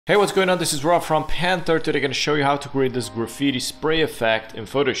Hey, what's going on? This is Rob from Panther. Today I'm going to show you how to create this graffiti spray effect in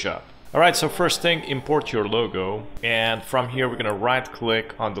Photoshop. Alright, so first thing, import your logo, and from here we're going to right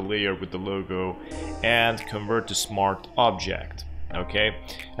click on the layer with the logo and convert to smart object. Okay,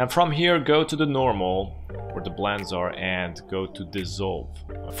 and from here go to the normal where the blends are and go to dissolve.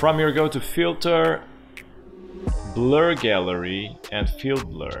 From here go to filter, blur gallery and field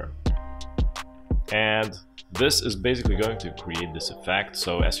blur, and this is basically going to create this effect.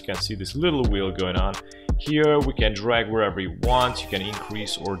 So as you can see, this little wheel going on here, we can drag wherever you want. You can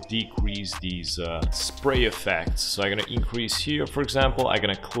increase or decrease these spray effects. So I'm going to increase here, for example. I'm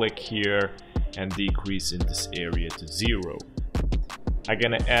going to click here and decrease in this area to 0. I'm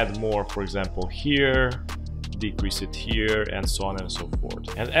going to add more, for example, here, decrease it here, and so on and so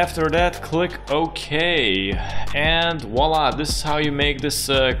forth. And after that, click OK, and voila, this is how you make this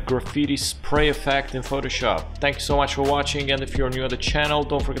graffiti spray effect in Photoshop. Thank you so much for watching, and if you're new to the channel,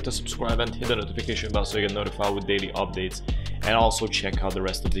 don't forget to subscribe and hit the notification bell so you get notified with daily updates, and also check out the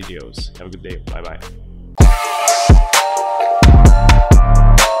rest of the videos. Have a good day. Bye bye.